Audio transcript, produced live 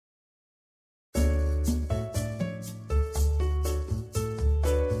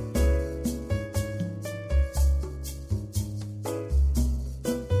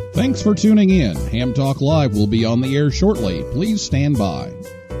Thanks for tuning in. Ham Talk Live will be on the air shortly. Please stand by.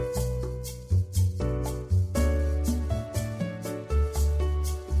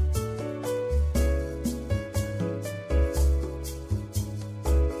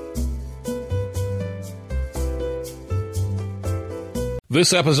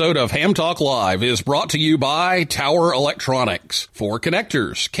 This episode of Ham Talk Live is brought to you by Tower Electronics. For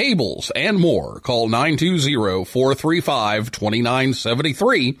connectors, cables, and more, call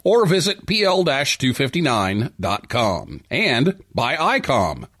 920-435-2973 or visit pl-259.com. And by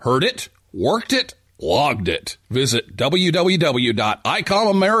ICOM. Heard it, worked it, logged it. Visit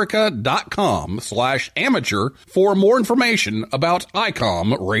www.icomamerica.com/amateur for more information about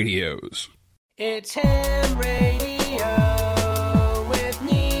ICOM radios. It's Ham Radio.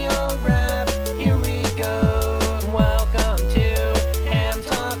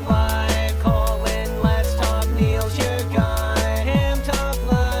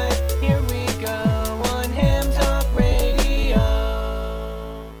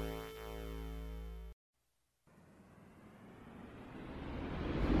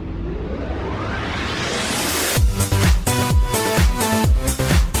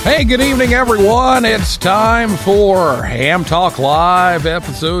 Hey, good evening, everyone. It's time for Ham Talk Live,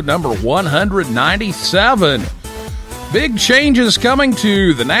 episode number 197. Big changes coming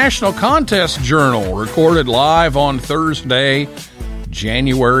to the National Contest Journal, recorded live on Thursday,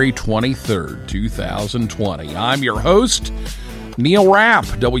 January 23rd, 2020. I'm your host, Neil Rapp,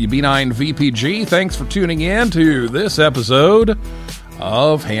 WB9VPG. Thanks for tuning in to this episode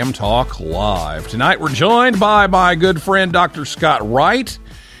of Ham Talk Live. Tonight, we're joined by my good friend, Dr. Scott Wright,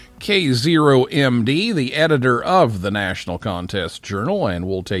 K0MD, the editor of the National Contest Journal, and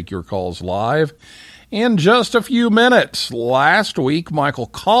we'll take your calls live in just a few minutes. Last week, Michael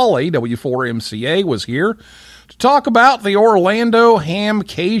Cawley, W4MCA, was here to talk about the Orlando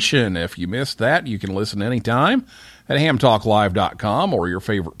Hamcation. If you missed that, you can listen anytime at hamtalklive.com or your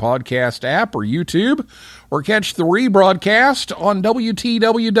favorite podcast app or YouTube, or catch the rebroadcast on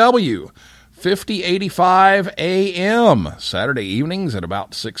WTWW 5085 AM, Saturday evenings at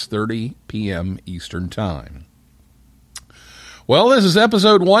about 6:30 p.m. Eastern Time. Well, this is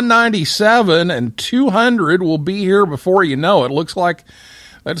episode 197, and 200 will be here before you know it. Looks like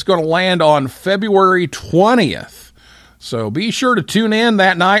that's going to land on February 20th. So be sure to tune in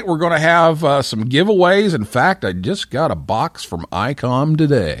that night. We're going to have some giveaways. In fact, I just got a box from ICOM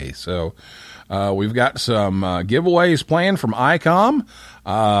today. So we've got some giveaways planned from ICOM.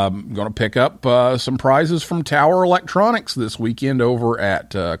 I'm going to pick up some prizes from Tower Electronics this weekend over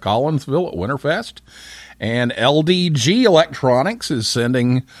at Collinsville at Winterfest. And LDG Electronics is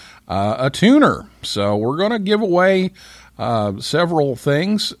sending a tuner. So we're going to give away several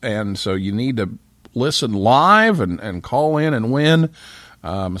things. And so you need to listen live and call in and win.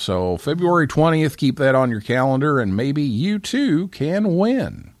 So February 20th, keep that on your calendar, and maybe you too can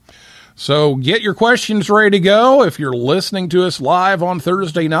win. So get your questions ready to go. If you're listening to us live on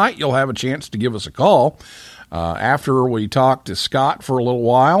Thursday night, you'll have a chance to give us a call. After we talk to Scott for a little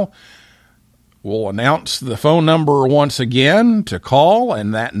while, we'll announce the phone number once again to call,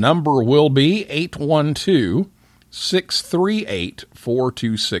 and that number will be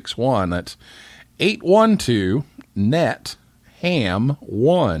 812-638-4261. That's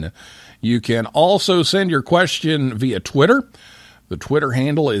 812-NET-HAM1. You can also send your question via Twitter. The Twitter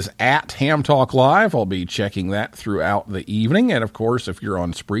handle is at Ham Talk Live. I'll be checking that throughout the evening. And, of course, if you're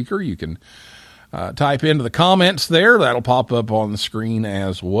on Spreaker, you can type into the comments there. That'll pop up on the screen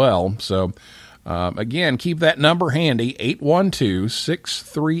as well. So, again, keep that number handy,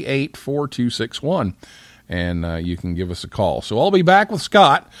 812-638-4261. And you can give us a call. So I'll be back with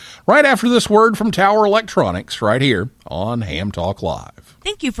Scott right after this word from Tower Electronics right here on Ham Talk Live.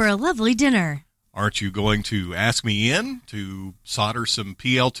 Thank you for a lovely dinner. Aren't you going to ask me in to solder some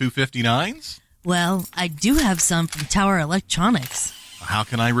PL259s? Well, I do have some from Tower Electronics. How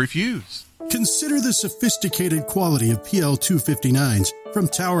can I refuse? Consider the sophisticated quality of PL259s from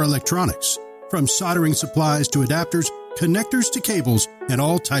Tower Electronics. From soldering supplies to adapters, connectors to cables, and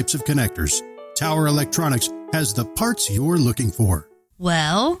all types of connectors, Tower Electronics has the parts you're looking for.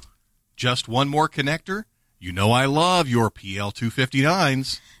 Well? Just one more connector? You know I love your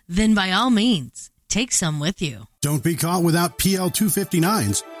PL259s. Then by all means, take some with you. Don't be caught without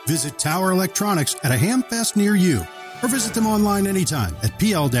PL259s. Visit Tower Electronics at a Hamfest near you, or visit them online anytime at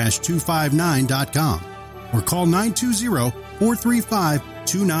pl-259.com, or call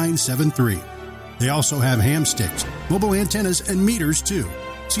 920-435-2973. They also have ham sticks, mobile antennas, and meters too.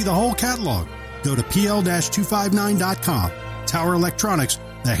 See the whole catalog. Go to pl-259.com. Tower Electronics,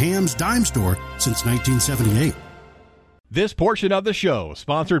 the ham's dime store since 1978. This portion of the show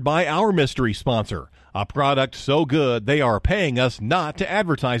sponsored by our mystery sponsor, a product so good they are paying us not to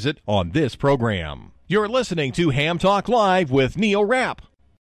advertise it on this program. You're listening to Ham Talk Live with Neil Rapp.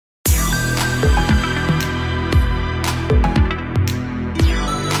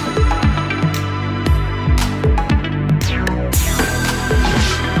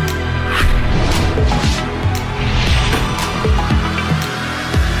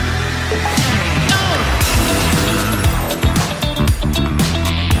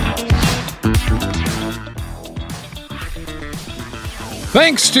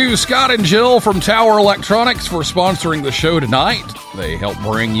 Thanks to Scott and Jill from Tower Electronics for sponsoring the show tonight. They help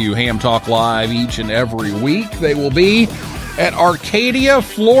bring you Ham Talk Live each and every week. They will be at Arcadia,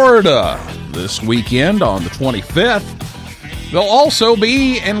 Florida this weekend on the 25th. They'll also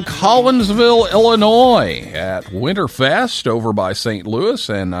be in Collinsville, Illinois at Winterfest over by St. Louis,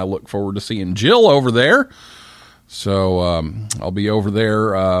 and I look forward to seeing Jill over there. So I'll be over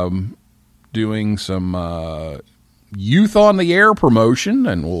there doing some Youth on the Air promotion,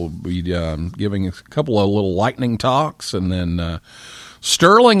 and we'll be giving a couple of little lightning talks, and then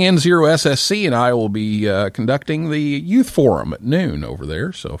Sterling N0SSC and I will be conducting the youth forum at noon over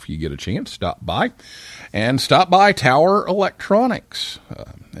there. So if you get a chance, stop by, and stop by Tower Electronics,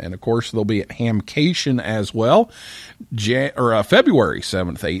 and of course they'll be at Hamcation as well, February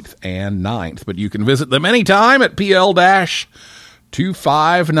 7th, 8th, and 9th. But you can visit them anytime at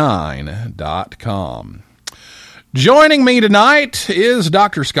pl-259.com. Joining me tonight is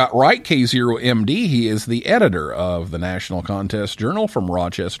Dr. Scott Wright, K0MD. He is the editor of the National Contest Journal from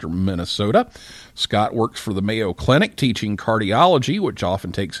Rochester, Minnesota. Scott works for the Mayo Clinic teaching cardiology, which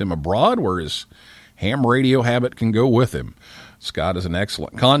often takes him abroad, where his ham radio habit can go with him. Scott is an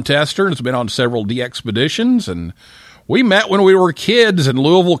excellent contester and has been on several DXpeditions, and we met when we were kids in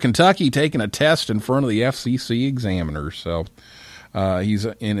Louisville, Kentucky, taking a test in front of the FCC examiners. So he's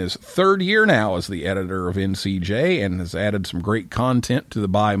in his third year now as the editor of NCJ and has added some great content to the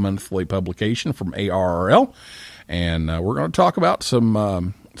bi-monthly publication from ARRL. And we're going to talk about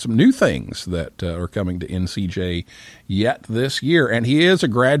some new things that are coming to NCJ yet this year. And he is a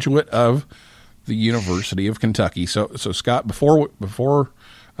graduate of the University of Kentucky. So Scott, before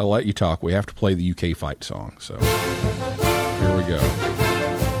I let you talk, we have to play the UK fight song. So here we go.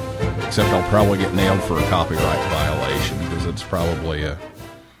 Except I'll probably get nailed for a copyright violation, because it's probably a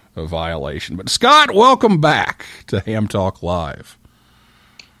violation. But Scott, welcome back to Ham Talk Live.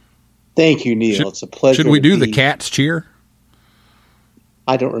 Thank you, Neil. It's a pleasure. Should we do the Cats cheer?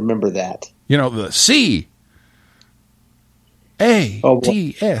 I don't remember that. You know, the C-A-T-S,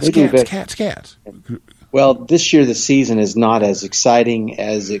 cats. Well, this year the season is not as exciting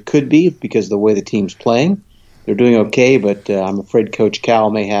as it could be because of the way the team's playing. They're doing okay, but I'm afraid Coach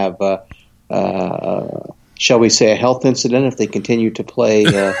Cal may have, shall we say, a health incident if they continue to play.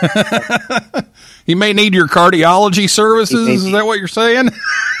 He may need your cardiology services. Is that what you're saying?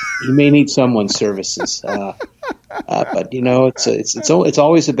 He may need someone's services. But you know, it's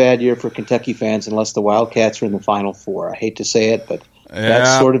always a bad year for Kentucky fans unless the Wildcats are in the Final Four. I hate to say it, but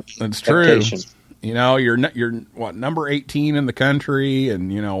that's sort of the expectation. True. You know, you're what, number 18 in the country,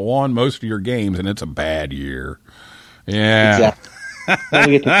 and you know, won most of your games, and it's a bad year. Yeah, exactly. When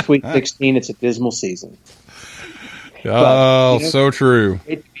we get to Sweet 16, it's a dismal season. Oh, but, so true.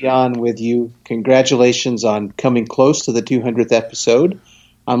 Great to be on with you. Congratulations on coming close to the 200th episode.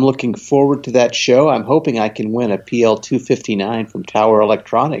 I'm looking forward to that show. I'm hoping I can win a PL 259 from Tower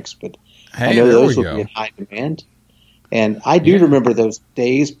Electronics, but I know those will be in high demand. And I do remember those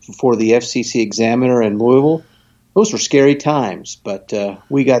days before the FCC examiner in Louisville. Those were scary times, but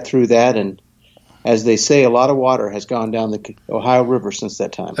we got through that. And as they say, a lot of water has gone down the Ohio River since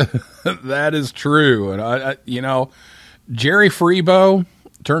that time. That is true. And, I you know, Jerry Freebo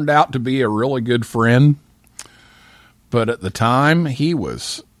turned out to be a really good friend. But at the time, he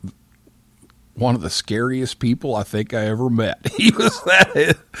was one of the scariest people I think I ever met. He was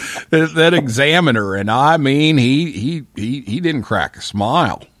that examiner, and I mean, he didn't crack a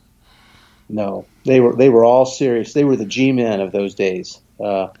smile. No, they were all serious. They were the G-men of those days.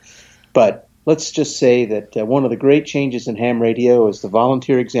 But let's just say that one of the great changes in ham radio is the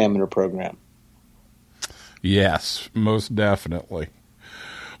volunteer examiner program. Yes, most definitely.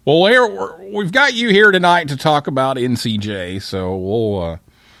 Well, we've got you here tonight to talk about NCJ, so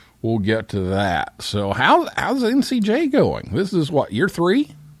we'll get to that. So how's NCJ going? This is what, year 3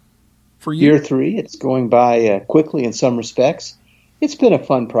 for you? Year 3. It's going by quickly in some respects. It's been a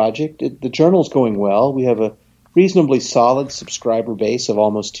fun project. The journal's going well. We have a reasonably solid subscriber base of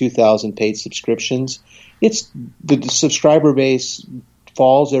almost 2,000 paid subscriptions. The subscriber base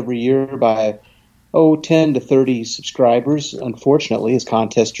falls every year by 10 to 30 subscribers, unfortunately, as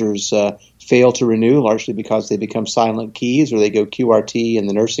contesters fail to renew, largely because they become silent keys or they go QRT in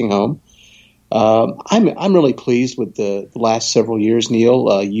the nursing home. I'm really pleased with the last several years,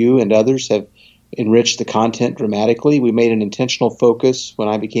 Neil. You and others have enriched the content dramatically. We made an intentional focus when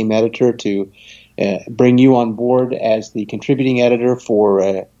I became editor to bring you on board as the contributing editor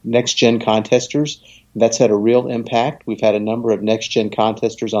for Next Gen Contesters. That's had a real impact. We've had a number of Next Gen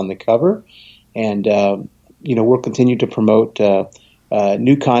Contesters on the cover, and we'll continue to promote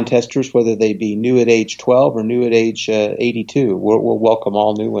new contesters, whether they be new at age 12 or new at age 82. We'll welcome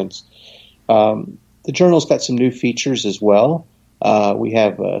all new ones. The journal's got some new features as well. We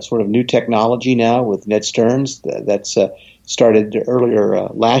have sort of new technology now with Ned Stearns that's started earlier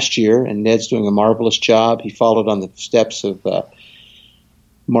last year, and Ned's doing a marvelous job. He followed on the steps of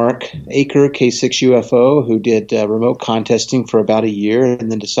Mark Aker, K6 UFO, who did remote contesting for about a year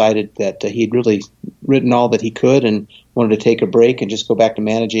and then decided that he'd really written all that he could and wanted to take a break and just go back to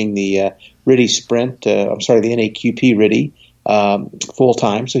managing the RTTY Sprint, the NAQP RTTY full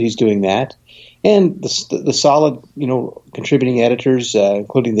time. So he's doing that. And the solid, contributing editors,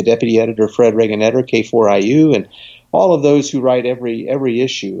 including the deputy editor, Fred Reganetter, K4IU, and all of those who write every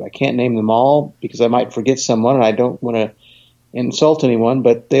issue. I can't name them all because I might forget someone, and I don't want to insult anyone,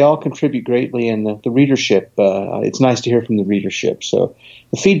 but they all contribute greatly in the readership. It's nice to hear from the readership. So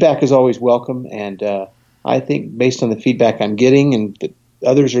the feedback is always welcome, and I think based on the feedback I'm getting and that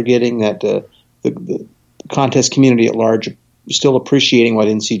others are getting, that the contest community at large is still appreciating what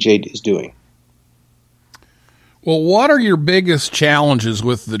NCJ is doing. Well, what are your biggest challenges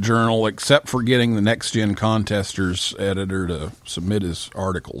with the journal, except for getting the Next Gen Contesters editor to submit his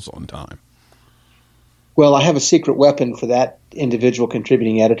articles on time? Well, I have a secret weapon for that individual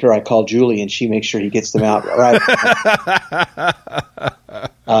contributing editor. I call Julie, and she makes sure he gets them out right.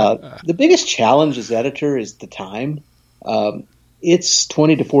 The biggest challenge as editor is the time. It's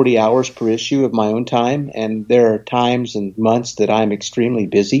 20 to 40 hours per issue of my own time, and there are times and months that I'm extremely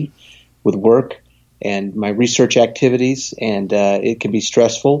busy with work and my research activities, and it can be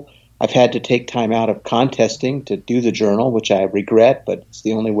stressful. I've had to take time out of contesting to do the journal, which I regret, but it's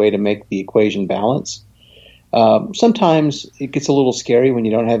the only way to make the equation balance. Sometimes it gets a little scary when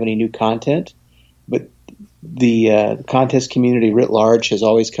you don't have any new content, but the contest community writ large has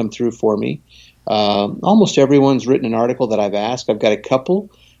always come through for me. Almost everyone's written an article that I've asked. I've got a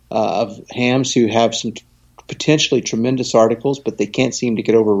couple of hams who have some potentially tremendous articles, but they can't seem to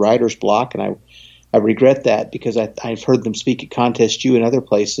get over writer's block, and I regret that because I've heard them speak at Contest U and other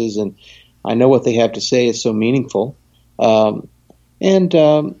places, and I know what they have to say is so meaningful. The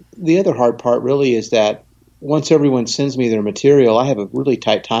other hard part really is that once everyone sends me their material, I have a really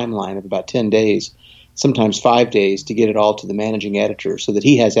tight timeline of about 10 days, sometimes 5 days, to get it all to the managing editor so that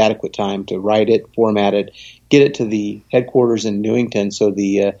he has adequate time to write it, format it, get it to the headquarters in Newington so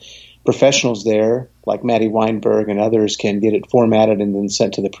the professionals there, like Maddie Weinberg and others, can get it formatted and then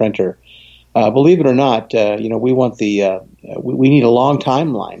sent to the printer. Believe it or not, we want we need a long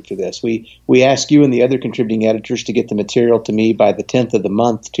timeline for this. We ask you and the other contributing editors to get the material to me by the 10th of the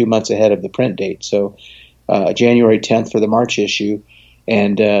month, 2 months ahead of the print date. So January 10th for the March issue.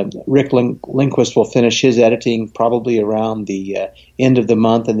 And Rick Lindquist will finish his editing probably around the end of the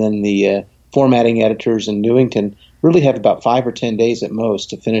month, and then the formatting editors in Newington really have about 5 or 10 days at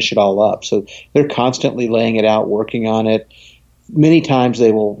most to finish it all up. So they're constantly laying it out, working on it. Many times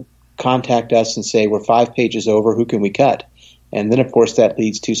they will contact us and say, we're 5 pages over, who can we cut? And then, of course, that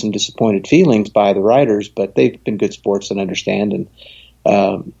leads to some disappointed feelings by the writers, but they've been good sports and understand.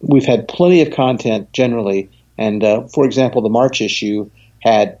 And we've had plenty of content generally. And, for example, the March issue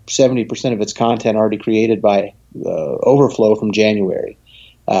had 70% of its content already created by overflow from January.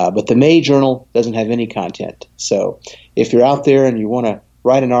 But the May journal doesn't have any content. So if you're out there and you want to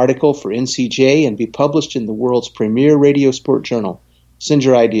write an article for NCJ and be published in the world's premier radio sport journal, send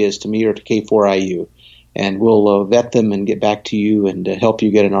your ideas to me or to K4IU, and we'll vet them and get back to you and help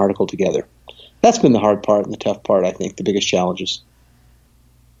you get an article together. That's been the hard part and the tough part, I think, the biggest challenges.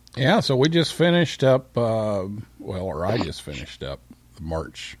 Yeah, so we just finished up, I just finished up the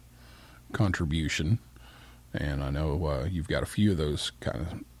March contribution, and I know you've got a few of those kind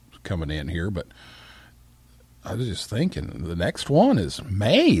of coming in here, but I was just thinking the next one is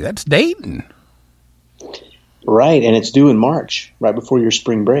May. That's Dayton. Right, and it's due in March, right before your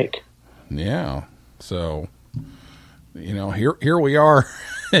spring break. Yeah, so, here we are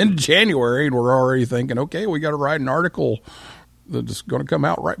in January, and we're already thinking, okay, we got to write an article that's going to come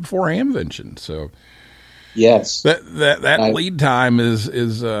out right before Hamvention. So, yes, that lead time is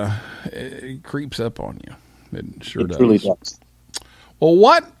it creeps up on you. It sure does. Really does. Well,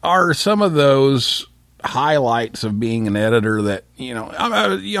 what are some of those highlights of being an editor that,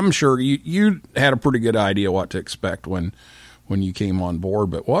 I'm sure you had a pretty good idea what to expect when you came on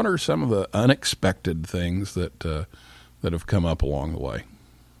board, but what are some of the unexpected things that have come up along the way?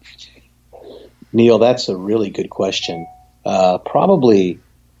 Neil, that's a really good question. Probably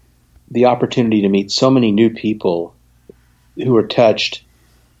the opportunity to meet so many new people who are touched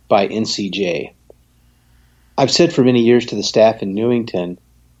by NCJ. I've said for many years to the staff in Newington,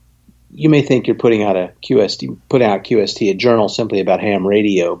 you may think you're putting out QST, a journal simply about ham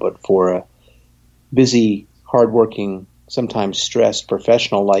radio, but for a busy, hardworking, sometimes stressed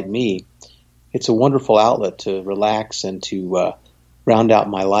professional like me, it's a wonderful outlet to relax and to round out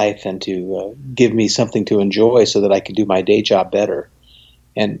my life and to give me something to enjoy so that I can do my day job better.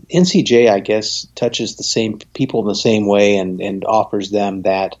 And NCJ, I guess, touches the same people in the same way and offers them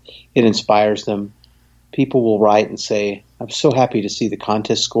that. It inspires them. People will write and say, I'm so happy to see the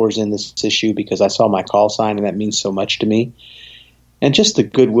contest scores in this issue because I saw my call sign and that means so much to me. And just the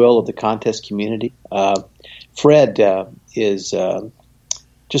goodwill of the contest community. Fred is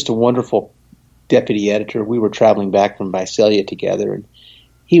just a wonderful deputy editor. We were traveling back from Visalia together, and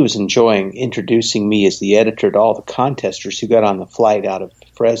he was enjoying introducing me as the editor to all the contesters who got on the flight out of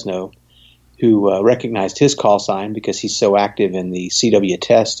Fresno, who recognized his call sign because he's so active in the CW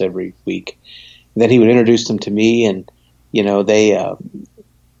test every week. And then he would introduce them to me, and they'd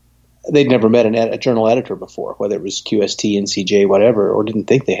never met a journal editor before, whether it was QST, NCJ, whatever, or didn't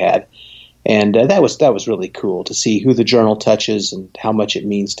think they had. And that was really cool to see who the journal touches and how much it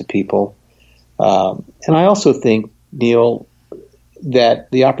means to people. And I also think, Neil,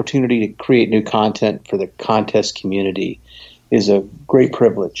 that the opportunity to create new content for the contest community is a great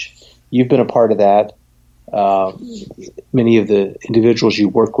privilege. You've been a part of that. Many of the individuals you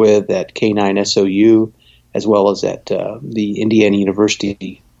work with at K9SOU, as well as at the Indiana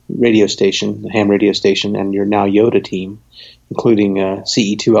University radio station, the ham radio station, and your now Yoda team, including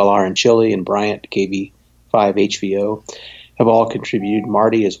CE2LR in Chile and Bryant KV5 HVO, have all contributed,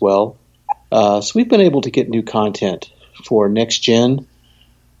 Marty as well. So we've been able to get new content for Next Gen,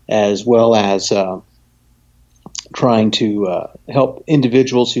 as well as trying to help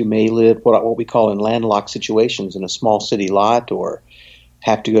individuals who may live what we call in landlocked situations in a small city lot or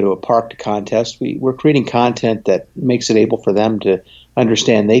have to go to a park to contest. We're creating content that makes it able for them to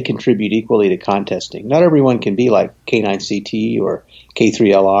understand they contribute equally to contesting. Not everyone can be like K9CT or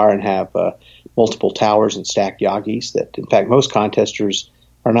K3LR and have multiple towers and stacked Yagis. That, in fact, most contesters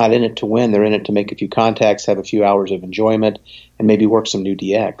are not in it to win. They're in it to make a few contacts, have a few hours of enjoyment, and maybe work some new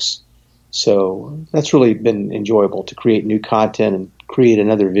DX. So that's really been enjoyable to create new content and create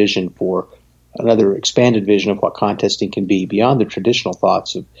another expanded vision of what contesting can be beyond the traditional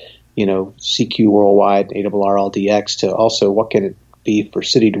thoughts of, CQ Worldwide, ARRL DX, to also what can it be for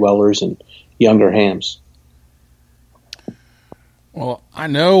city dwellers and younger hams. Well, I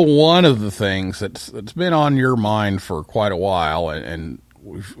know one of the things that's been on your mind for quite a while, and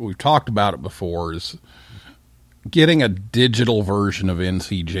we've talked about it before, is getting a digital version of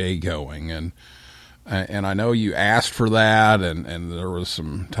NCJ going. And I know you asked for that, and there was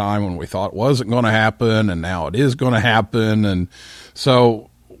some time when we thought it wasn't going to happen, and now it is going to happen. And so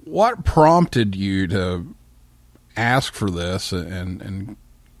what prompted you to ask for this and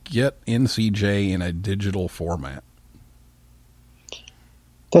get NCJ in a digital format?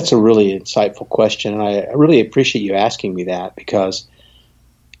 That's a really insightful question, and I really appreciate you asking me that because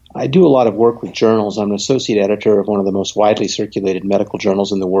I do a lot of work with journals. I'm an associate editor of one of the most widely circulated medical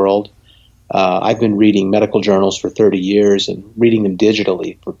journals in the world. I've been reading medical journals for 30 years and reading them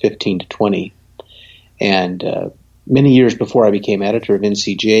digitally for 15 to 20. And many years before I became editor of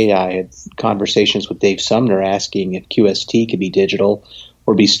NCJ, I had conversations with Dave Sumner asking if QST could be digital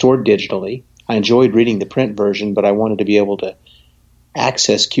or be stored digitally. I enjoyed reading the print version, but I wanted to be able to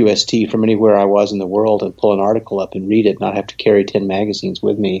access QST from anywhere I was in the world and pull an article up and read it, not have to carry 10 magazines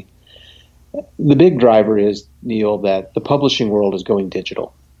with me. The big driver is, Neil, that the publishing world is going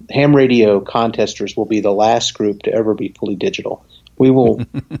digital. Ham radio contesters will be the last group to ever be fully digital. We will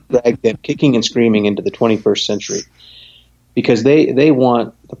drag them kicking and screaming into the 21st century because they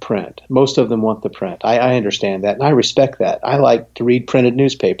want the print. Most of them want the print. I understand that, and I respect that. I like to read printed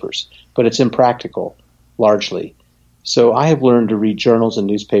newspapers, but it's impractical, largely. So I have learned to read journals and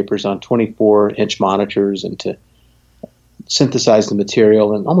newspapers on 24-inch monitors and to synthesize the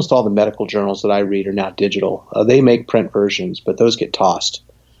material. And almost all the medical journals that I read are now digital. They make print versions, but those get tossed.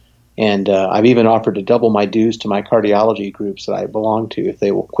 And I've even offered to double my dues to my cardiology groups that I belong to if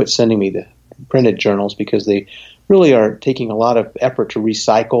they will quit sending me the printed journals, because they really are taking a lot of effort to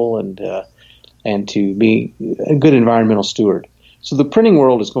recycle and to be a good environmental steward. So the printing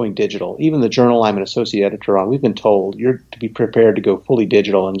world is going digital. Even the journal I'm an associate editor on, we've been told you're to be prepared to go fully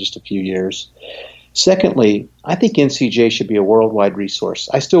digital in just a few years. Secondly, I think NCJ should be a worldwide resource.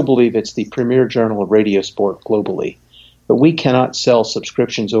 I still believe it's the premier journal of radio sport globally, but we cannot sell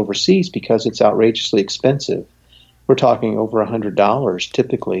subscriptions overseas because it's outrageously expensive. We're talking over $100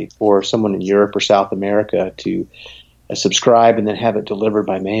 typically for someone in Europe or South America to subscribe and then have it delivered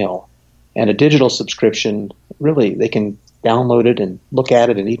by mail. And a digital subscription, really, they can download it and look at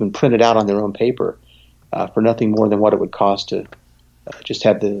it and even print it out on their own paper for nothing more than what it would cost to just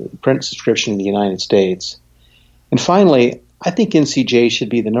have the print subscription in the United States. And finally, I think NCJ should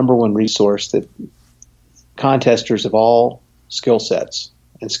be the number one resource that contesters of all skill sets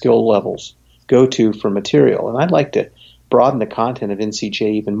and skill levels go to for material. And I'd like to broaden the content of NCJ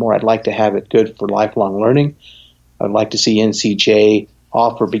even more. I'd like to have it good for lifelong learning. I'd like to see NCJ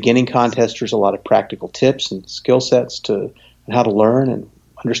offer beginning contesters a lot of practical tips and skill sets on how to learn and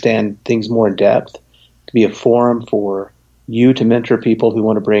understand things more in depth, to be a forum for you to mentor people who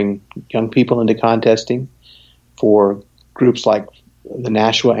want to bring young people into contesting, for groups like the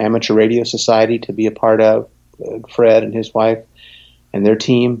Nashua Amateur Radio Society to be a part of, Fred and his wife and their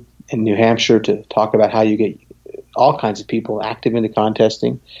team in New Hampshire to talk about how you get all kinds of people active into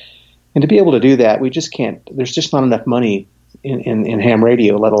contesting. And to be able to do that, we just can't, there's just not enough money in ham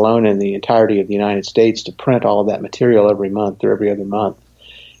radio, let alone in the entirety of the United States, to print all of that material every month or every other month.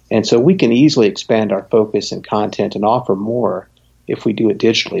 And so we can easily expand our focus and content and offer more if we do it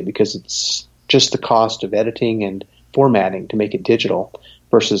digitally, because it's just the cost of editing and formatting to make it digital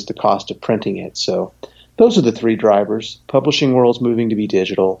versus the cost of printing it. So those are the three drivers. Publishing world's moving to be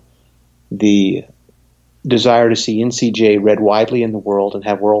digital. The desire to see NCJ read widely in the world and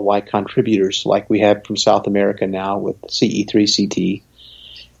have worldwide contributors like we have from South America now with CE3CT,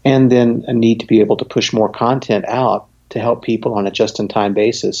 and then a need to be able to push more content out to help people on a just-in-time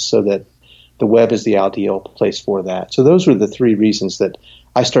basis so that the web is the ideal place for that. So those were the three reasons that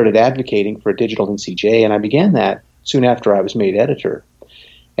I started advocating for a digital NCJ, and I began that soon after I was made editor.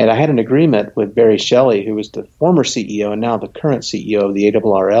 And I had an agreement with Barry Shelley, who was the former CEO and now the current CEO of the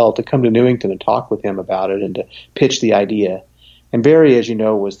ARRL, to come to Newington and talk with him about it and to pitch the idea. And Barry, as you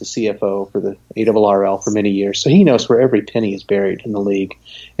know, was the CFO for the ARRL for many years, so he knows where every penny is buried in the league.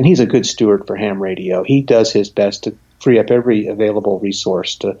 And he's a good steward for ham radio. He does his best to free up every available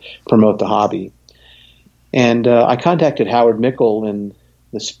resource to promote the hobby. And I contacted Howard Mickle in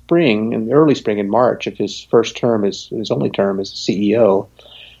the early spring in March of his first term, his only term as CEO,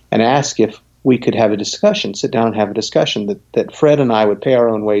 and asked if we could have a discussion, sit down and have a discussion, that Fred and I would pay our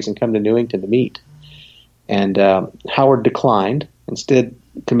own ways and come to Newington to meet. And Howard declined, instead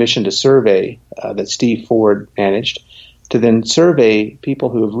commissioned a survey that Steve Ford managed to then survey people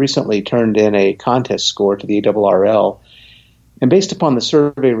who have recently turned in a contest score to the ARRL. And based upon the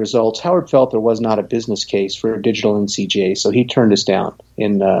survey results, Howard felt there was not a business case for a digital NCJ, so he turned us down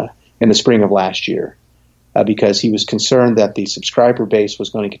in the spring of last year. Because he was concerned that the subscriber base was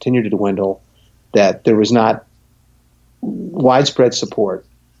going to continue to dwindle, that there was not widespread support.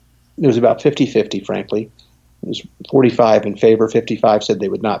 It was about 50-50, frankly. It was 45 in favor, 55 said they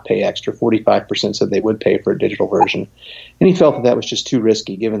would not pay extra, 45% said they would pay for a digital version. And he felt that was just too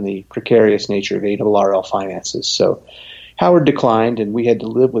risky given the precarious nature of ARRL finances. So Howard declined, and we had to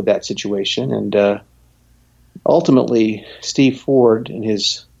live with that situation. And ultimately, Steve Ford, in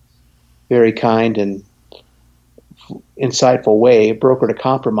his very kind and insightful way, brokered a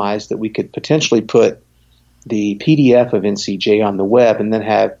compromise that we could potentially put the PDF of NCJ on the web and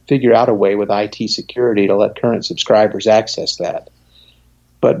then figure out a way with IT security to let current subscribers access that.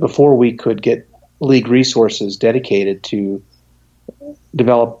 But before we could get league resources dedicated to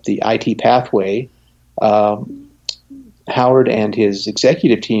develop the IT pathway, Howard and his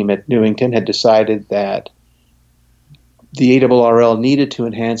executive team at Newington had decided that the ARRL needed to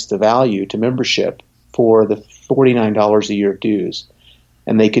enhance the value to membership for the $49 a year of dues.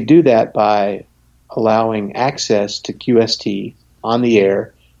 And they could do that by allowing access to QST on the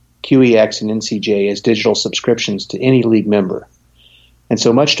air, QEX, and NCJ as digital subscriptions to any league member. And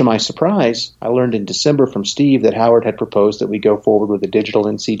so much to my surprise, I learned in December from Steve that Howard had proposed that we go forward with a digital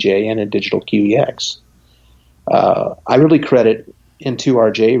NCJ and a digital QEX. I really credit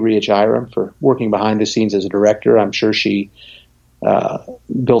N2RJ, Rhea Jairam, for working behind the scenes as a director. I'm sure she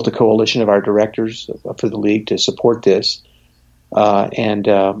built a coalition of our directors for the league to support this. And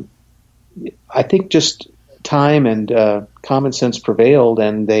I think just time and common sense prevailed,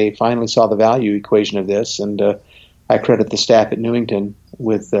 and they finally saw the value equation of this. And I credit the staff at Newington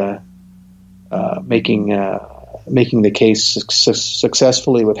with making the case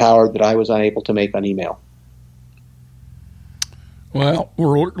successfully with Howard that I was unable to make on email. Well,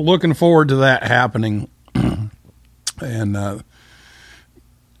 we're looking forward to that happening. And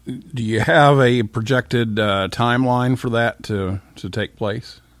do you have a projected timeline for that to take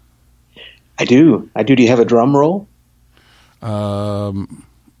place? I do. Do you have a drum roll? I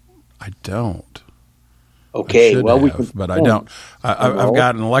don't. Okay, well, we can. But I don't. I've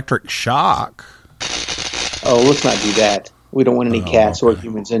got an electric shock. Oh, let's not do that. We don't want any cats or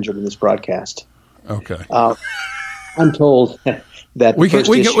humans injured in this broadcast. Okay. I'm told that we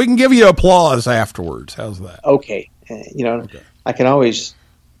can give you applause afterwards. How's that? Okay. I can always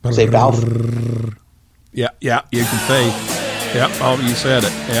say Balfour. Yeah, you can say, yep, oh, you said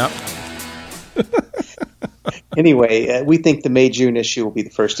it, yep. Anyway, we think the May-June issue will be the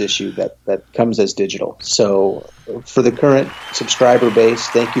first issue that comes as digital. So for the current subscriber base,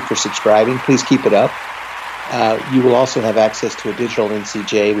 thank you for subscribing. Please keep it up. You will also have access to a digital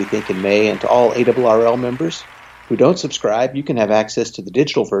NCJ, we think, in May, and to all ARRL members who don't subscribe, you can have access to the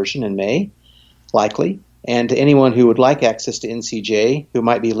digital version in May, likely. And to anyone who would like access to NCJ, who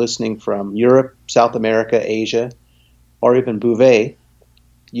might be listening from Europe, South America, Asia, or even Bouvet,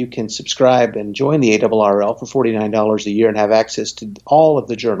 you can subscribe and join the ARRL for $49 a year and have access to all of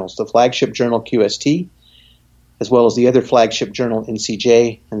the journals, the flagship journal QST, as well as the other flagship journal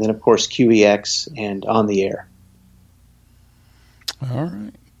NCJ, and then, of course, QEX and On the Air. All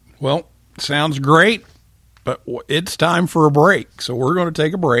right. Well, sounds great, but it's time for a break. So we're going to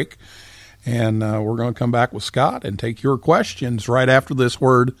take a break. And we're going to come back with Scott and take your questions right after this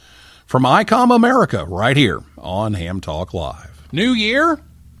word from ICOM America right here on Ham Talk Live. New year,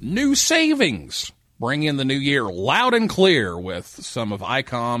 new savings. Bring in the new year loud and clear with some of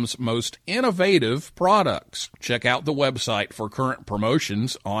ICOM's most innovative products. Check out the website for current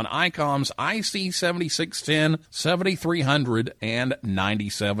promotions on ICOM's IC7610, 7300, and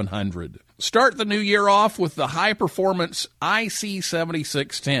 9700. Start the new year off with the high-performance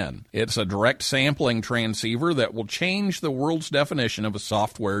IC7610. It's a direct sampling transceiver that will change the world's definition of a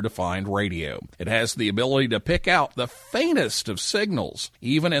software-defined radio. It has the ability to pick out the faintest of signals,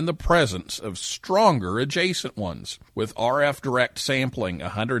 even in the presence of stronger adjacent ones. With RF direct sampling,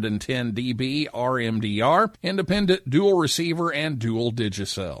 110 dB RMDR, independent dual receiver, and dual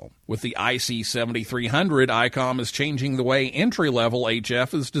Digicel. With the IC7300, ICOM is changing the way entry-level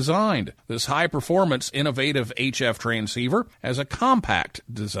HF is designed. This high-performance, innovative HF transceiver has a compact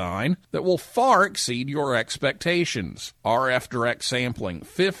design that will far exceed your expectations. RF direct sampling,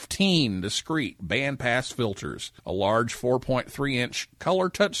 15 discrete bandpass filters, a large 4.3-inch color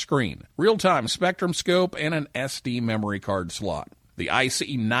touchscreen, real-time spectrum scope, and an SD memory card slot. The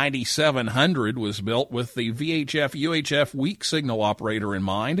IC9700 was built with the VHF-UHF weak signal operator in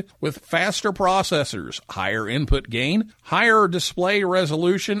mind, with faster processors, higher input gain, higher display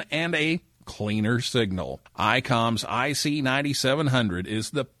resolution, and a cleaner signal. ICOM's IC9700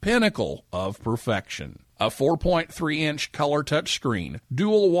 is the pinnacle of perfection. A 4.3-inch color touchscreen,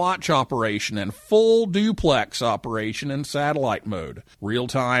 dual watch operation, and full duplex operation in satellite mode.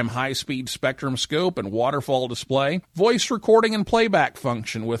 Real-time high-speed spectrum scope and waterfall display. Voice recording and playback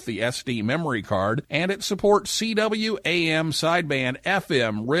function with the SD memory card. And it supports CW, AM, sideband,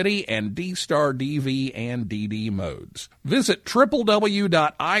 FM, RTTY, and D-Star DV and DD modes. Visit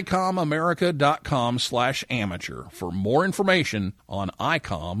www.icomamerica.com/amateur for more information on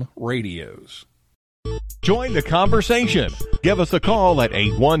ICOM radios. Join the conversation. Give us a call at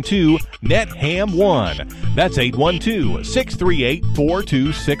 812-NET-HAM1. That's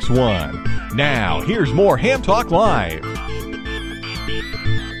 812-638-4261. Now, here's more Ham Talk Live.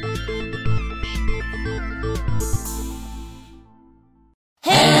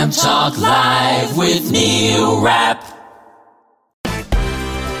 Ham Talk Live with Neil Rapp.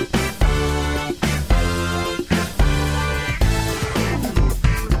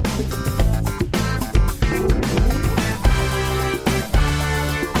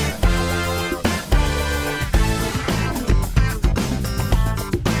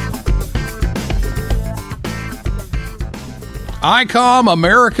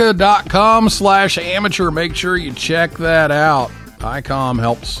 ICOMAmerica.com/amateur. Make sure you check that out. ICOM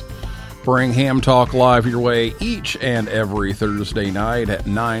helps bring Ham Talk Live your way each and every Thursday night at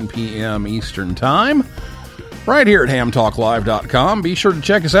 9 p.m. Eastern Time, right here at hamtalklive.com. Be sure to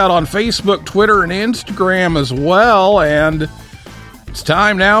check us out on Facebook, Twitter, and Instagram as well. And it's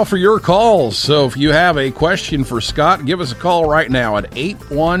time now for your calls. So if you have a question for Scott, give us a call right now at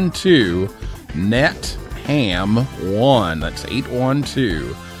 812-NET-HAM1. That's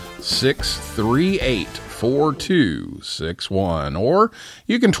 812-638-4261. 208-4261. Or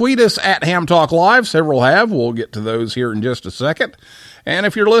you can tweet us at Ham Talk Live. Several have. We'll get to those here in just a second. And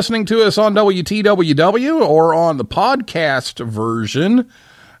if you're listening to us on WTWW or on the podcast version,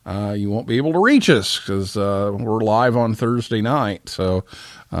 you won't be able to reach us because we're live on Thursday night. So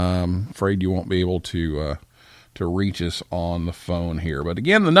afraid you won't be able to reach us on the phone here. But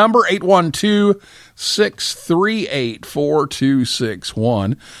again, the number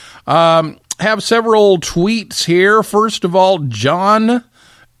 812-638-4261. Have several tweets here. First of all, John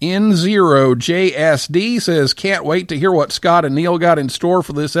N0JSD says, can't wait to hear what Scott and Neil got in store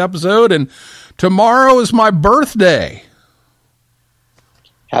for this episode. And tomorrow is my birthday.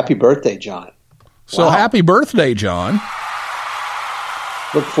 Happy birthday, John. So happy birthday, John.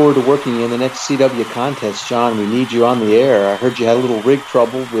 Look forward to working in the next CW contest, John. We need you on the air. I heard you had a little rig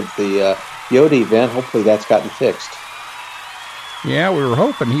trouble with the Yoda event. Hopefully that's gotten fixed. Yeah, we were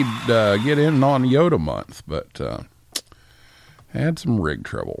hoping he'd get in on Yoda month, but had some rig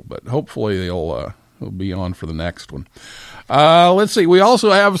trouble. But hopefully he'll be on for the next one. Let's see. We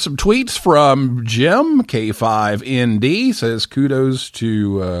also have some tweets from Jim K5ND. Says kudos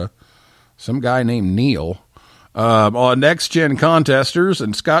to some guy named Neil. On Next Gen Contesters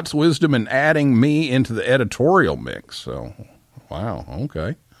and Scott's wisdom in adding me into the editorial mix. So, wow.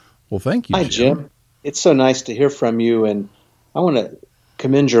 Okay. Well, thank you, Hi, Jim. It's so nice to hear from you. And I want to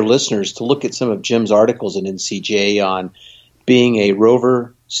commend your listeners to look at some of Jim's articles in NCJ on being a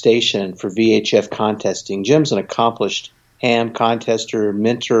rover station for VHF contesting. Jim's an accomplished ham contester,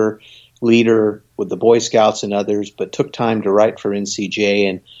 mentor, leader with the Boy Scouts and others, but took time to write for NCJ,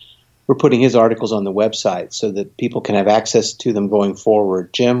 and we're putting his articles on the website so that people can have access to them going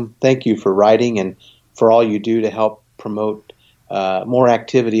forward. Jim, thank you for writing and for all you do to help promote more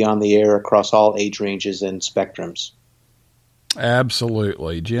activity on the air across all age ranges and spectrums.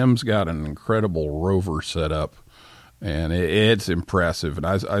 Absolutely. Jim's got an incredible rover set up, and it's impressive. And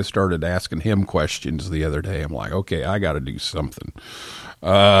I started asking him questions the other day. I'm like, okay, I got to do something.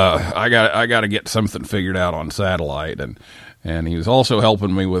 I got to get something figured out on satellite, and he was also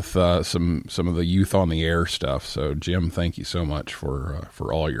helping me with some of the Youth on the Air stuff. So, Jim, thank you so much for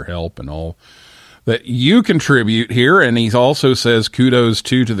all your help and all that you contribute here. And he also says kudos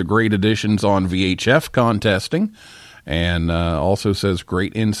to the great additions on VHF contesting, and also says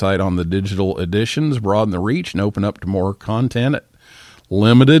great insight on the digital editions, broaden the reach, and open up to more content at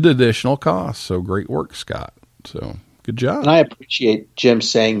limited additional costs. So, great work, Scott. So, good job. And I appreciate Jim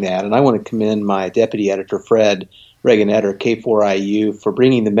saying that, and I want to commend my deputy editor, Fred Reganetter, K4IU, for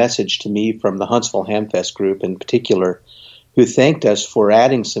bringing the message to me from the Huntsville Hamfest group in particular, who thanked us for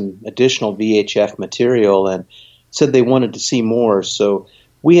adding some additional VHF material and said they wanted to see more. So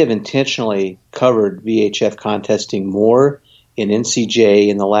we have intentionally covered VHF contesting more in NCJ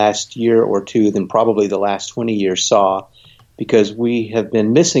in the last year or two than probably the last 20 years saw, because we have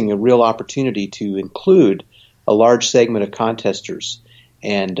been missing a real opportunity to include a large segment of contesters.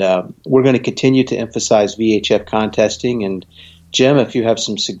 And we're going to continue to emphasize VHF contesting. And, Jim, if you have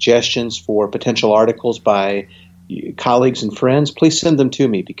some suggestions for potential articles by colleagues and friends, please send them to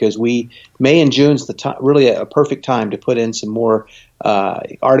me, because May and June's really a perfect time to put in some more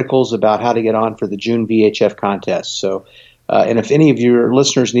articles about how to get on for the June VHF contest. So, and if any of your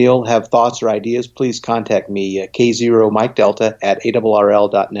listeners, Neil, have thoughts or ideas, please contact me, K0 Mike Delta at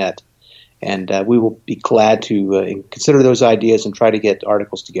ARRL.net. And we will be glad to consider those ideas and try to get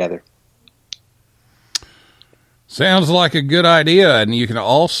articles together. Sounds like a good idea. And you can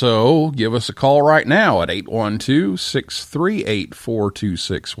also give us a call right now at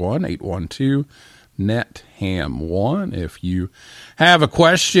 812-638-4261, 812-NET-HAM1. If you have a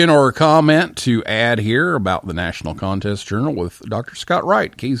question or a comment to add here about the National Contest Journal with Dr. Scott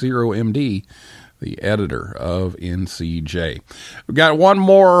Wright, K0MD, the editor of NCJ. We've got one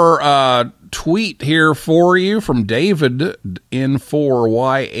more tweet here for you from David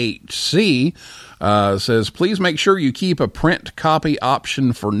N4YHC. Says, please make sure you keep a print copy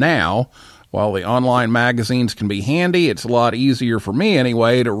option for now. While the online magazines can be handy, it's a lot easier for me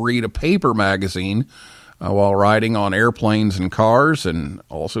anyway to read a paper magazine while riding on airplanes and cars, and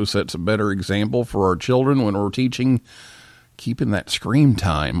also sets a better example for our children when we're teaching keeping that screen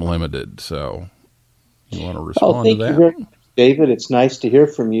time limited. So you want to respond to that? Thank you very much, David. It's nice to hear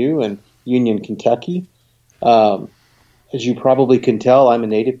from you in Union, Kentucky. As you probably can tell, I'm a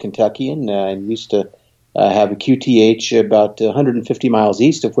native Kentuckian and used to have a QTH about 150 miles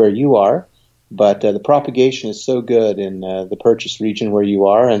east of where you are. But the propagation is so good in the Purchase region where you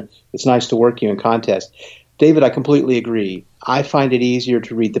are, and it's nice to work you in contest. David, I completely agree. I find it easier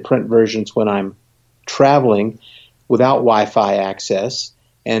to read the print versions when I'm traveling without Wi-Fi access.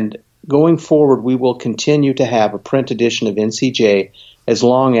 And going forward, we will continue to have a print edition of NCJ as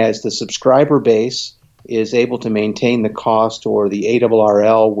long as the subscriber base is able to maintain the cost, or the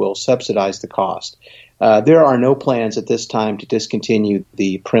ARRL will subsidize the cost. There are no plans at this time to discontinue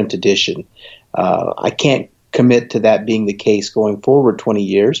the print edition. I can't commit to that being the case going forward 20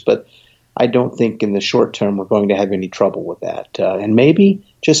 years, but I don't think in the short term we're going to have any trouble with that. And maybe,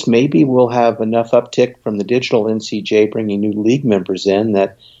 just maybe, we'll have enough uptick from the digital NCJ bringing new league members in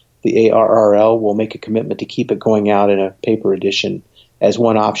that the ARRL will make a commitment to keep it going out in a paper edition as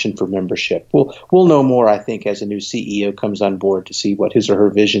one option for membership. We'll know more, I think, as a new CEO comes on board to see what his or her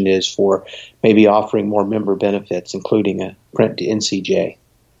vision is for maybe offering more member benefits, including a print to NCJ.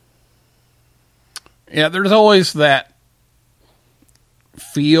 Yeah, there's always that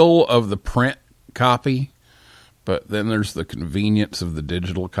feel of the print copy, but then there's the convenience of the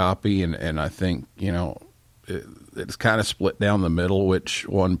digital copy, and I think, it's kind of split down the middle which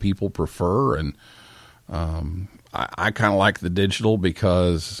one people prefer, and I kind of like the digital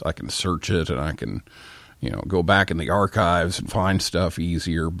because I can search it and I can, go back in the archives and find stuff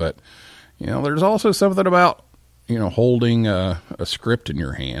easier, but, there's also something about holding a script in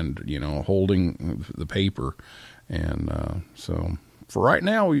your hand, holding the paper. And so for right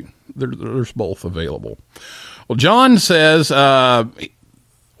now, there's both available. Well, John says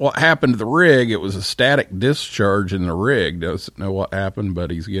what happened to the rig, it was a static discharge in the rig. Doesn't know what happened,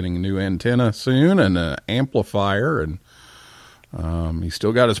 but he's getting a new antenna soon and an amplifier. And he's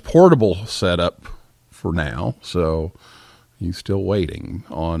still got his portable set up for now. So he's still waiting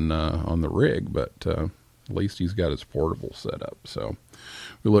on the rig, but at least he's got his portable set up. So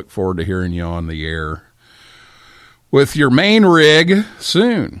we look forward to hearing you on the air with your main rig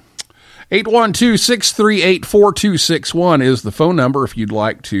soon. 812-638-4261 is the phone number if you'd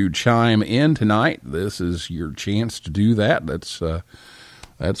like to chime in tonight. This is your chance to do that. That's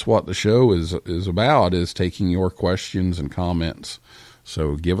what the show is about, is taking your questions and comments.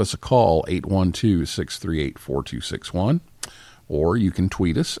 So give us a call, 812-638-4261. Or you can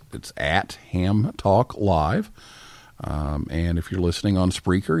tweet us. It's at Ham Talk Live. And if you're listening on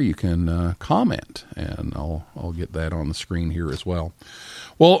Spreaker, you can comment, and I'll get that on the screen here as well.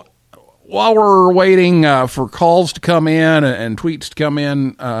 Well, while we're waiting for calls to come in and tweets to come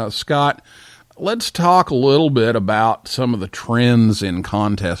in, Scott, let's talk a little bit about some of the trends in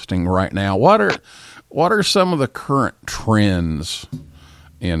contesting right now. What are some of the current trends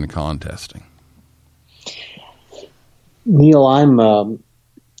in contesting? Neil, I'm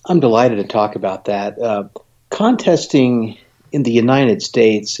delighted to talk about that. Contesting in the United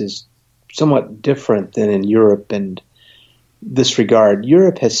States is somewhat different than in Europe in this regard.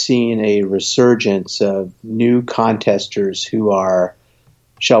 Europe has seen a resurgence of new contesters who are,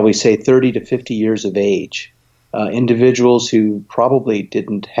 shall we say, 30 to 50 years of age, individuals who probably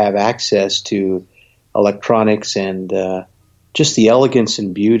didn't have access to electronics and just the elegance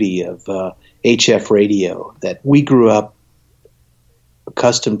and beauty of HF radio that we grew up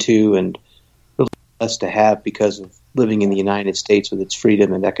accustomed to and really blessed to have because of living in the United States with its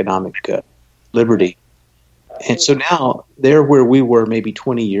freedom and economic liberty. And so now they're where we were maybe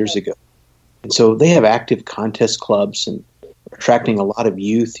 20 years ago. And so they have active contest clubs and attracting a lot of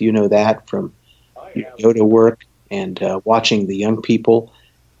youth. You know that from Yoda work and watching the young people.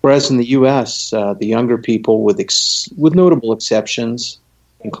 Whereas in the U.S., the younger people, with notable exceptions,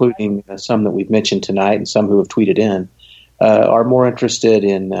 including some that we've mentioned tonight and some who have tweeted in, are more interested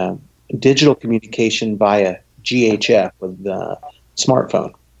in digital communication via GHF with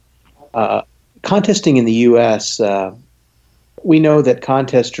smartphone. Contesting in the U.S., we know that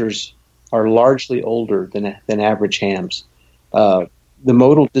contesters are largely older than average hams. The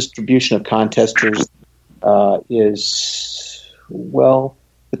modal distribution of contesters is, well,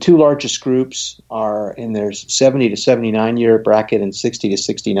 the two largest groups are in their 70 to 79 year bracket and 60 to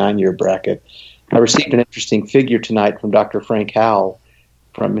 69 year bracket. I received an interesting figure tonight from Dr. Frank Howell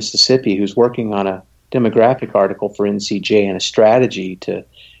from Mississippi, who's working on a demographic article for NCJ and a strategy to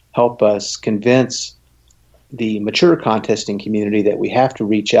help us convince the mature contesting community that we have to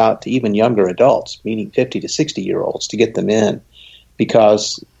reach out to even younger adults, meaning 50 to 60 year olds, to get them in.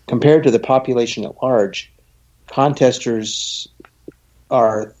 Because compared to the population at large, contesters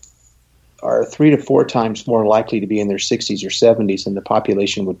are 3 to 4 times more likely to be in their 60s or 70s than the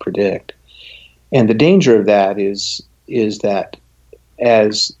population would predict. And the danger of that is that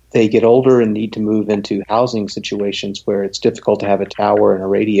as they get older and need to move into housing situations where it's difficult to have a tower and a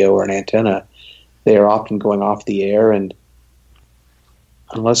radio or an antenna, they are often going off the air, and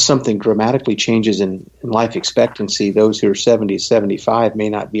unless something dramatically changes in life expectancy, those who are 70, 75 may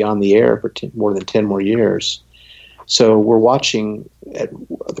not be on the air for more than 10 more years. So we're watching.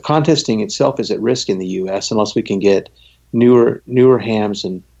 The contesting itself is at risk in the U.S. unless we can get newer hams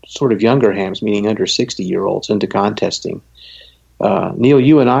and sort of younger hams, meaning under 60-year-olds, into contesting. Neil,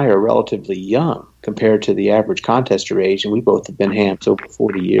 you and I are relatively young compared to the average contester age, and we both have been hams over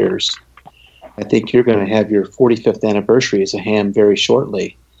 40 years. I think you're going to have your 45th anniversary as a ham very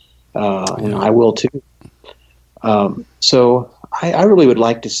shortly, and I will too. So I really would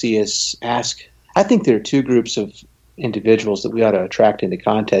like to see us ask. I think there are two groups of individuals that we ought to attract into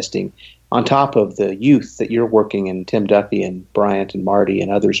contesting, on top of the youth that you're working, and Tim Duffy and Bryant and Marty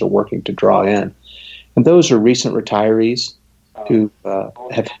and others are working to draw in. And those are recent retirees who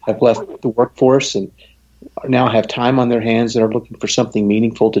have left the workforce and now have time on their hands and are looking for something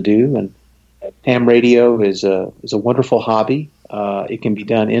meaningful to do. And ham radio is a wonderful hobby. It can be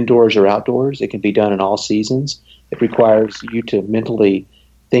done indoors or outdoors. It can be done in all seasons. It requires you to mentally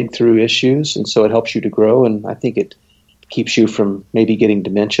think through issues, and so it helps you to grow. And I think it keeps you from maybe getting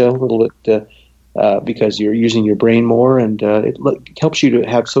dementia a little bit because you're using your brain more, and it helps you to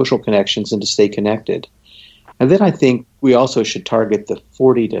have social connections and to stay connected. And then I think we also should target the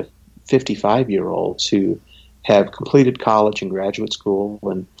 40 to 55-year-olds who have completed college and graduate school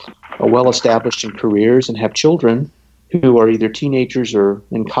and are well established in careers and have children who are either teenagers or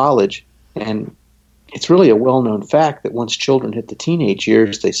in college. And it's really a well-known fact that once children hit the teenage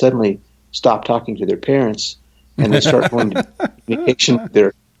years, they suddenly stop talking to their parents and they start going to communication with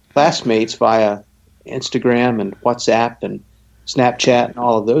their classmates via Instagram and WhatsApp and Snapchat and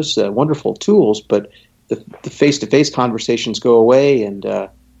all of those wonderful tools. But the face-to-face conversations go away, and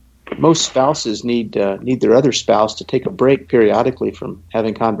most spouses need their other spouse to take a break periodically from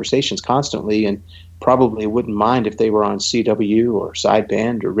having conversations constantly, and probably wouldn't mind if they were on CW or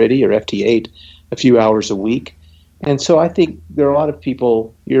sideband or RTTY or FT8 a few hours a week. And so I think there are a lot of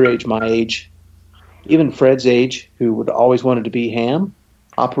people your age, my age, even Fred's age, who would always wanted to be ham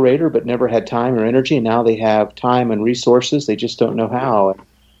operator but never had time or energy, and now they have time and resources. They just don't know how. And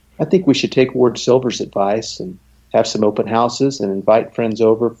I think we should take Ward Silver's advice and have some open houses and invite friends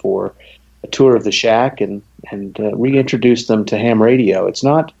over for a tour of the shack and reintroduce them to ham radio. It's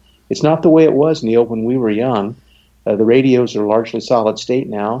not the way it was, Neil, when we were young. The radios are largely solid state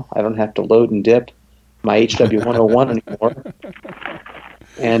now. I don't have to load and dip my HW101 anymore.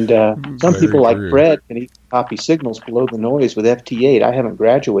 And some people like Fred can even copy signals below the noise with FT8. I haven't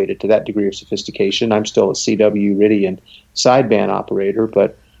graduated to that degree of sophistication. I'm still a CW, RTTY, and sideband operator.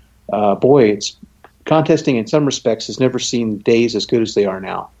 But, it's contesting in some respects has never seen days as good as they are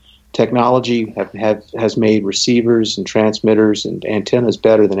now. Technology has made receivers and transmitters and antennas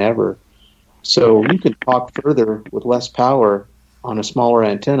better than ever. So you can talk further with less power on a smaller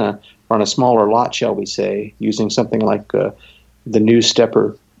antenna or on a smaller lot, shall we say, using something like the new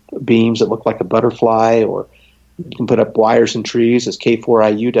stepper beams that look like a butterfly, or you can put up wires and trees as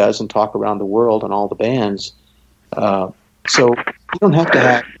K4IU does and talk around the world on all the bands. So you don't have to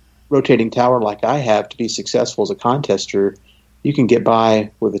have rotating tower like I have to be successful as a contester. You can get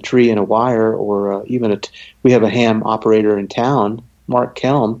by with a tree and a wire, or we have a ham operator in town, Mark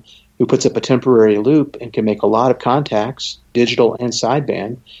Kelm, who puts up a temporary loop and can make a lot of contacts, digital and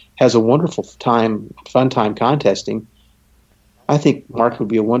sideband, has a wonderful fun time contesting. I think Mark would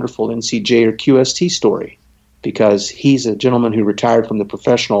be a wonderful NCJ or QST story, because he's a gentleman who retired from the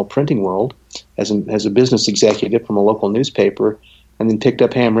professional printing world as a business executive from a local newspaper, and then picked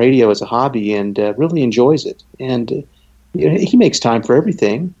up ham radio as a hobby and really enjoys it. And he makes time for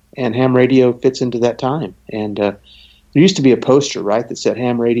everything, and ham radio fits into that time. And there used to be a poster, right, that said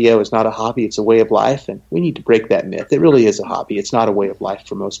ham radio is not a hobby, it's a way of life, and we need to break that myth. It really is a hobby. It's not a way of life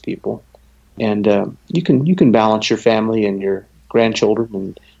for most people. And you can balance your family and your grandchildren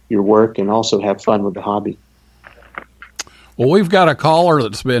and your work and also have fun with the hobby. Well, we've got a caller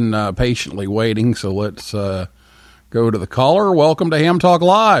that's been patiently waiting, so let's go to the caller. Welcome to Ham Talk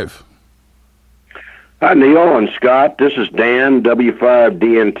Live. Hi, Neil and Scott. This is Dan,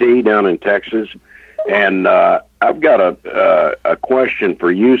 W5DNT down in Texas. And I've got a question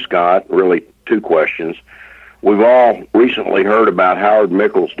for you, Scott, really two questions. We've all recently heard about Howard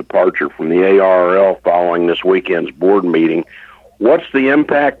Mickle's departure from the ARRL following this weekend's board meeting. What's the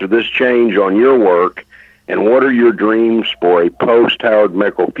impact of this change on your work, and what are your dreams for a post-Howard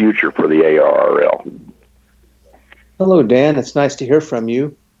Mickle future for the ARRL? Hello, Dan. It's nice to hear from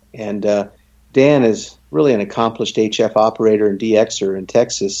you. And Dan is really an accomplished HF operator and DXer in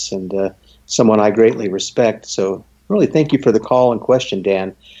Texas, and someone I greatly respect. So really thank you for the call and question,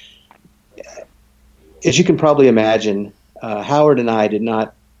 Dan. As you can probably imagine, Howard and I did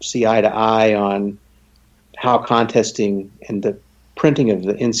not see eye to eye on how contesting and the printing of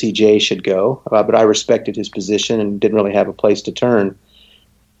the NCJ should go, but I respected his position and didn't really have a place to turn.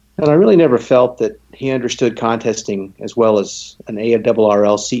 And I really never felt that he understood contesting as well as an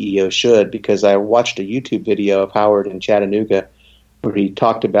ARRL CEO should, because I watched a YouTube video of Howard in Chattanooga where he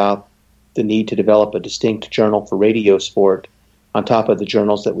talked about the need to develop a distinct journal for radio sport on top of the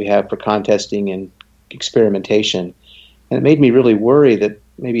journals that we have for contesting and experimentation. And it made me really worry that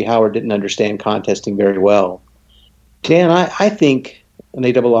maybe Howard didn't understand contesting very well. Dan, I think an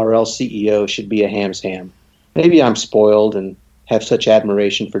ARRL CEO should be a ham's ham. Maybe I'm spoiled and have such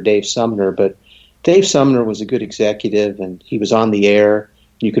admiration for Dave Sumner, but Dave Sumner was a good executive, and he was on the air.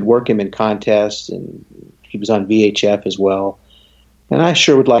 You could work him in contests, and he was on VHF as well. And I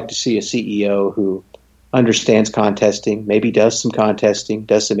sure would like to see a CEO who understands contesting, maybe does some contesting,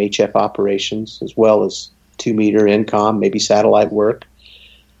 does some HF operations, as well as 2-meter INCOM, maybe satellite work.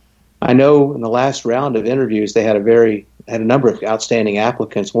 I know in the last round of interviews they had a number of outstanding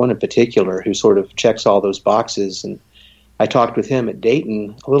applicants, one in particular who sort of checks all those boxes. And I talked with him at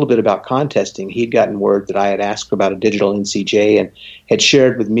Dayton a little bit about contesting. He'd gotten word that I had asked about a digital NCJ and had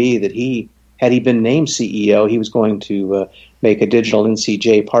shared with me that had he been named CEO, he was going to make a digital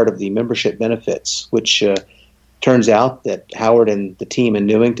NCJ part of the membership benefits, which turns out that Howard and the team in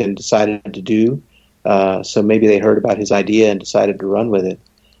Newington decided to do. So maybe they heard about his idea and decided to run with it.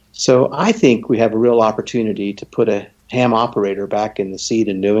 So I think we have a real opportunity to put a ham operator back in the seat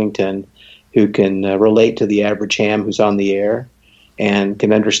in Newington who can relate to the average ham who's on the air and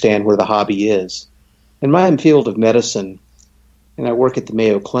can understand where the hobby is. In my field of medicine, and I work at the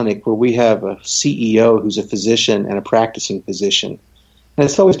Mayo Clinic, where we have a CEO who's a physician and a practicing physician. And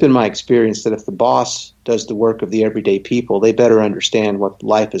it's always been my experience that if the boss does the work of the everyday people, they better understand what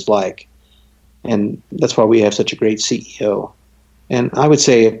life is like. And that's why we have such a great CEO. And I would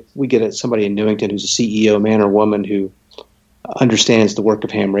say if we get somebody in Newington who's a CEO, man or woman, who understands the work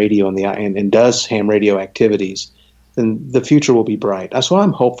of ham radio and does ham radio activities, then the future will be bright. So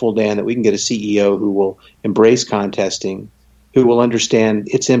I'm hopeful, Dan, that we can get a CEO who will embrace contesting, who will understand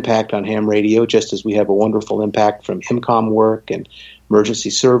its impact on ham radio, just as we have a wonderful impact from IMCOM work and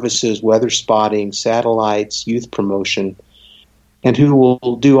emergency services, weather spotting, satellites, youth promotion, and who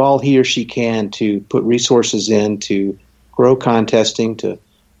will do all he or she can to put resources in to grow contesting, to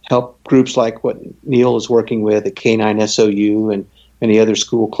help groups like what Neil is working with at K9SOU and many other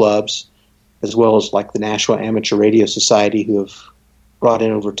school clubs, as well as like the National Amateur Radio Society, who have brought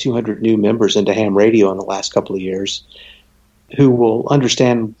in over 200 new members into ham radio in the last couple of years, who will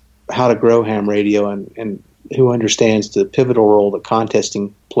understand how to grow ham radio and who understands the pivotal role that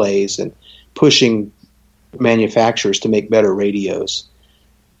contesting plays and pushing manufacturers to make better radios.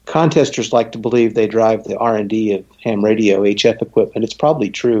 Contesters like to believe they drive the R&D of ham radio HF equipment. It's probably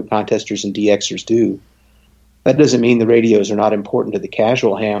true. Contesters and DXers do. That doesn't mean the radios are not important to the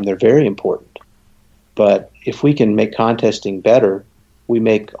casual ham. They're very important. But if we can make contesting better, we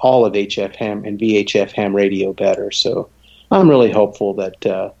make all of HF ham and VHF ham radio better. So I'm really hopeful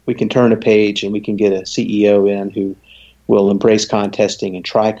that we can turn a page and we can get a CEO in who will embrace contesting and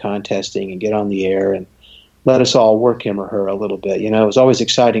try contesting and get on the air and let us all work him or her a little bit. You know, it was always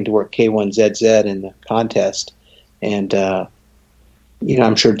exciting to work K1ZZ in the contest. And, you know,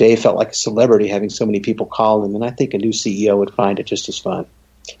 I'm sure Dave felt like a celebrity having so many people call him, and I think a new CEO would find it just as fun.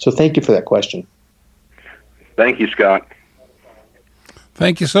 So thank you for that question. Thank you, Scott.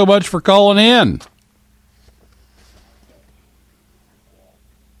 Thank you so much for calling in.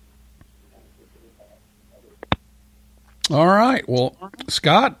 All right. Well,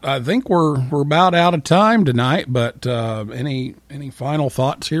 Scott, I think we're about out of time tonight, but any final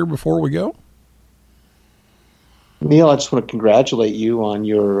thoughts here before we go? Neil, I just want to congratulate you on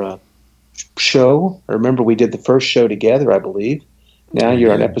your show. I remember we did the first show together, I believe. Now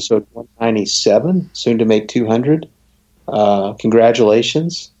you're on episode 197, soon to make 200.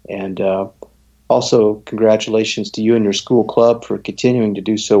 Congratulations. And also congratulations to you and your school club for continuing to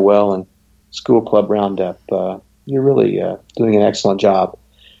do so well in School Club Roundup. You're really doing an excellent job.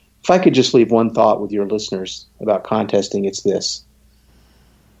 If I could just leave one thought with your listeners about contesting, it's this.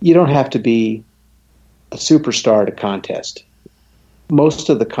 You don't have to be a superstar to contest. Most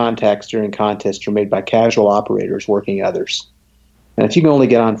of the contacts during contests are made by casual operators working others. And if you can only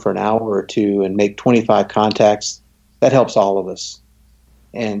get on for an hour or two and make 25 contacts, that helps all of us.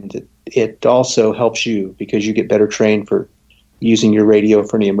 And it also helps you because you get better trained for using your radio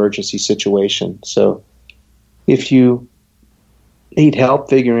for any emergency situation. So if you need help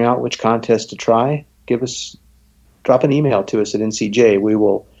figuring out which contest to try, drop an email to us at NCJ. We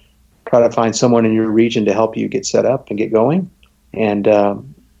will try to find someone in your region to help you get set up and get going. And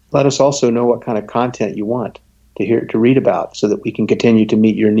let us also know what kind of content you want to read about, so that we can continue to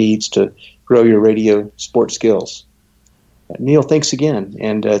meet your needs to grow your radio sports skills. Neil, thanks again,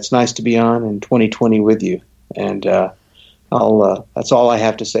 and it's nice to be on in 2020 with you. And that's all I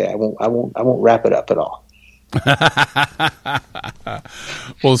have to say. I won't wrap it up at all.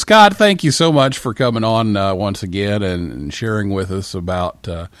 Well, Scott, thank you so much for coming on once again and sharing with us about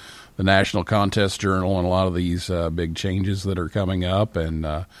the National Contest Journal and a lot of these big changes that are coming up,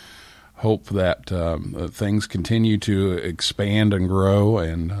 and hope that things continue to expand and grow,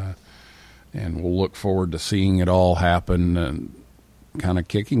 and we'll look forward to seeing it all happen and kind of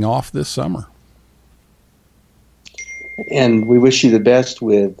kicking off this summer. And we wish you the best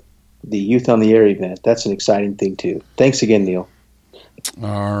with the Youth on the Air event. That's an exciting thing, too. Thanks again, Neil.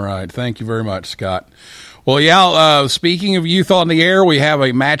 All right. Thank you very much, Scott. Well, yeah, speaking of Youth on the Air, we have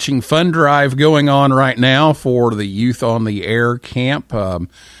a matching fund drive going on right now for the Youth on the Air camp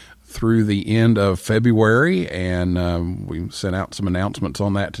through the end of February, and we sent out some announcements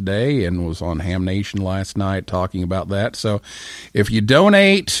on that today and was on Ham Nation last night talking about that. So if you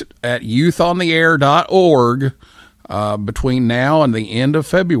donate at youthontheair.org, between now and the end of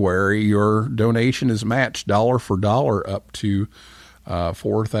February, your donation is matched dollar for dollar up to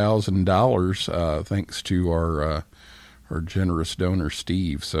 $4,000, thanks to our generous donor,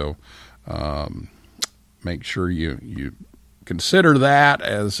 Steve. So make sure you consider that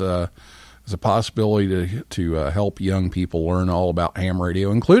as a possibility to help young people learn all about ham radio,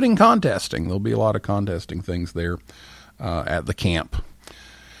 including contesting. There'll be a lot of contesting things there at the camp.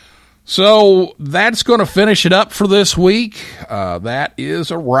 So that's going to finish it up for this week. That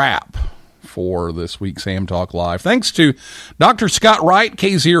is a wrap for this week's Ham Talk Live. Thanks to Dr. Scott Wright,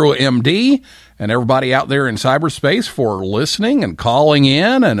 K0MD, and everybody out there in cyberspace for listening and calling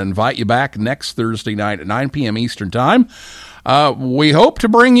in, and invite you back next Thursday night at 9 p.m. Eastern Time. We hope to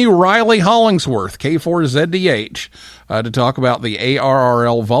bring you Riley Hollingsworth, K4ZDH, to talk about the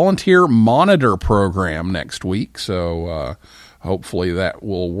ARRL Volunteer Monitor Program next week. So, hopefully that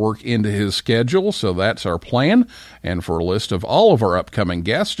will work into his schedule, so that's our plan. And for a list of all of our upcoming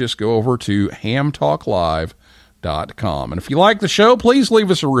guests, just go over to hamtalklive.com. And if you like the show, please leave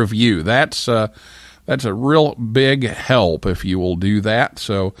us a review. That's a real big help if you will do that.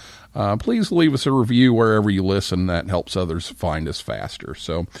 So please leave us a review wherever you listen. That helps others find us faster.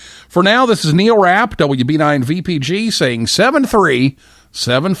 So for now, this is Neil Rapp, WB9VPG, saying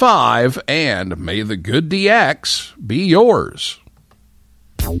 7375, and may the good DX be yours.